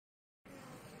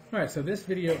Alright, so this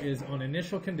video is on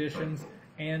initial conditions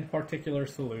and particular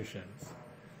solutions.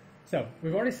 So,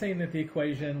 we've already seen that the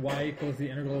equation y equals the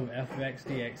integral of f of x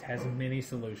dx has many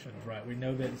solutions, right? We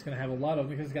know that it's going to have a lot of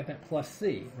them because it's got that plus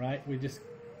c, right? We just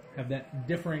have that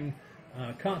differing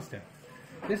constant.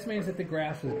 This means that the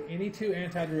graphs of any two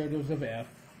antiderivatives of f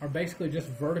are basically just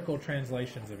vertical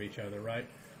translations of each other, right?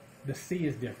 The c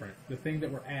is different. The thing that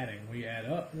we're adding, we add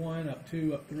up 1, up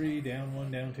 2, up 3, down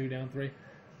 1, down 2, down 3.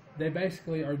 They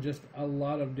basically are just a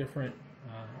lot of different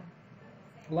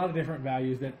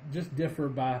values that just differ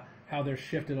by how they're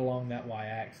shifted along that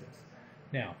y-axis.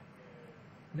 Now,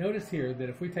 notice here that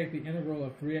if we take the integral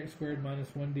of 3x squared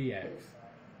minus 1 dx,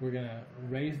 we're going to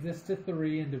raise this to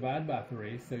 3 and divide by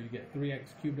 3, so you get 3x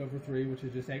cubed over 3, which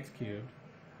is just x cubed.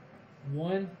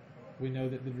 1, we know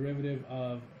that the derivative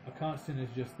of a constant is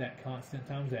just that constant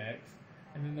times x,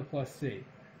 and then the plus c.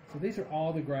 So these are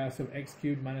all the graphs of x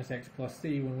cubed minus x plus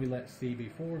c when we let c be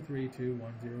 4, 3, 2,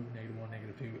 1, 0, negative 1,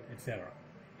 negative 2, etc.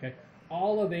 Okay?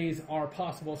 All of these are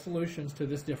possible solutions to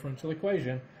this differential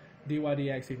equation, dy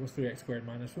dx equals 3x squared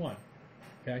minus 1.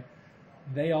 Okay?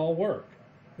 They all work.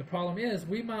 The problem is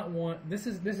we might want, this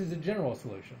is a general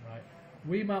solution, right?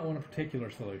 We might want a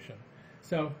particular solution.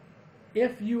 So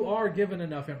if you are given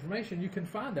enough information, you can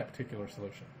find that particular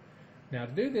solution. Now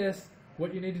to do this,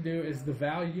 what you need to do is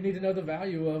you need to know the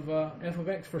value of f of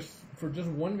x for just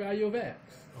one value of x.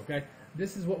 Okay?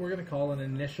 This is what we're going to call an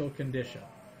initial condition.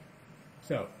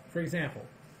 So, for example,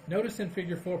 notice in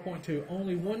figure 4.2,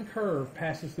 only one curve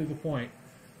passes through the point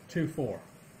 2, 4.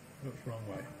 Oops, wrong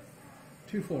way.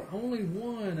 2, 4. Only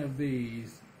one of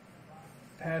these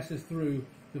passes through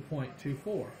the point 2,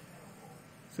 4.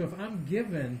 So if I'm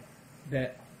given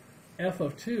that f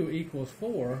of 2 equals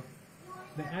 4,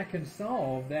 then I can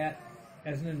solve that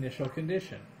as an initial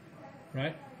condition,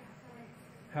 right?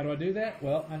 How do I do that?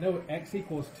 Well, I know x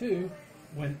equals 2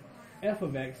 when f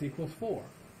of x equals 4.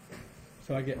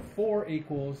 So I get 4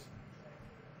 equals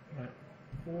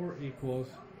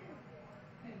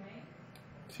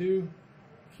 2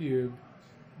 cubed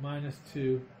minus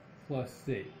 2 plus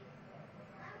c,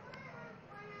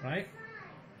 right?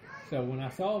 So when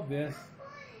I solve this,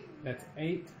 that's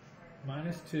 8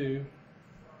 minus 2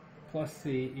 plus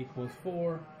c equals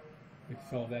 4. We can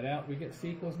solve that out. We get c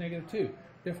equals negative 2.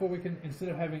 Therefore, we can, instead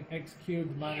of having x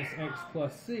cubed minus x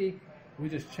plus c, we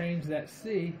just change that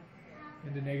c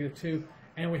into negative 2,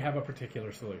 and we have a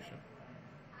particular solution.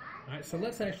 All right, so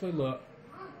let's actually look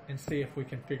and see if we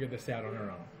can figure this out on our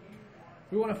own.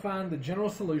 We want to find the general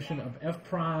solution of f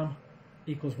prime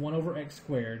equals 1 over x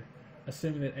squared,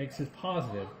 assuming that x is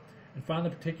positive, and find the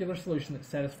particular solution that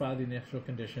satisfies the initial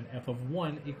condition f of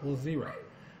 1 equals 0.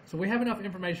 So we have enough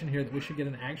information here that we should get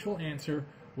an actual answer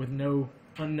with no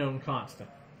unknown constant.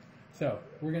 So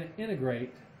we're going to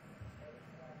integrate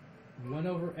 1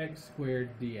 over x squared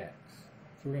dx.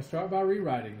 So we're going to start by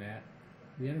rewriting that.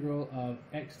 The integral of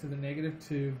x to the negative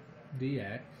 2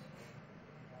 dx.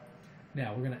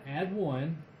 Now we're going to add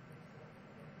 1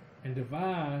 and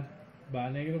divide by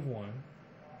negative 1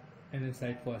 and then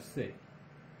say plus c.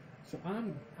 So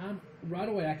I'm right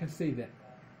away I can see that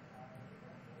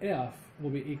f will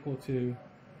be equal to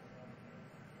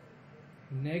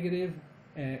negative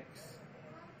x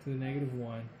to the negative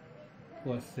 1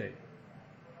 plus c,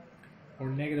 or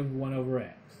negative 1 over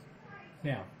x.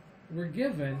 Now, we're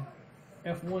given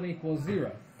f1 equals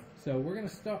 0. So we're going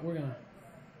to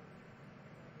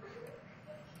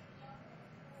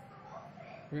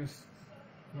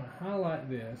highlight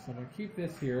this. I'm going to keep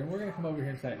this here, and we're going to come over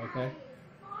here and say, okay,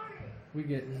 we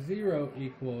get 0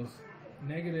 equals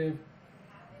negative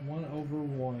 1 over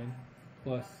 1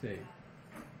 plus c.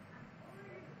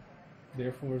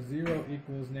 Therefore, 0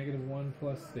 equals negative 1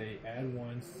 plus c. Add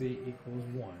 1, c equals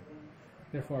 1.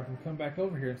 Therefore, I can come back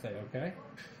over here and say, okay,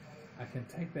 I can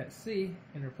take that c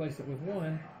and replace it with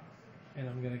 1, and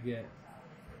I'm going to get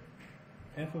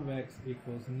f of x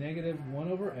equals negative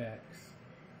 1 over x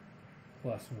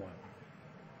plus 1.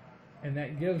 And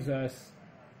that gives us,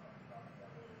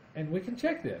 and we can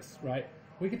check this, right?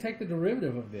 We can take the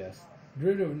derivative of this.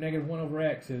 Derivative of negative 1 over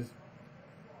x is,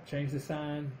 change the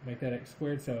sign, make that x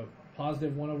squared, so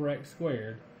positive 1 over x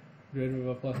squared, derivative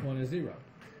of plus 1 is 0.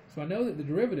 So I know that the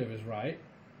derivative is right,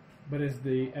 but is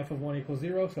the f of 1 equals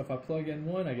 0, so if I plug in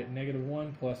 1, I get negative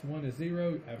 1 plus 1 is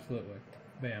 0, absolutely.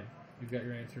 Bam, you've got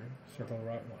your answer, circle the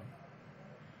right one.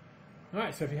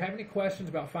 Alright, so if you have any questions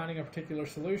about finding a particular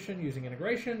solution using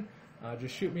integration,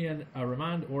 just shoot me a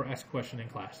remind or ask a question in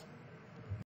class.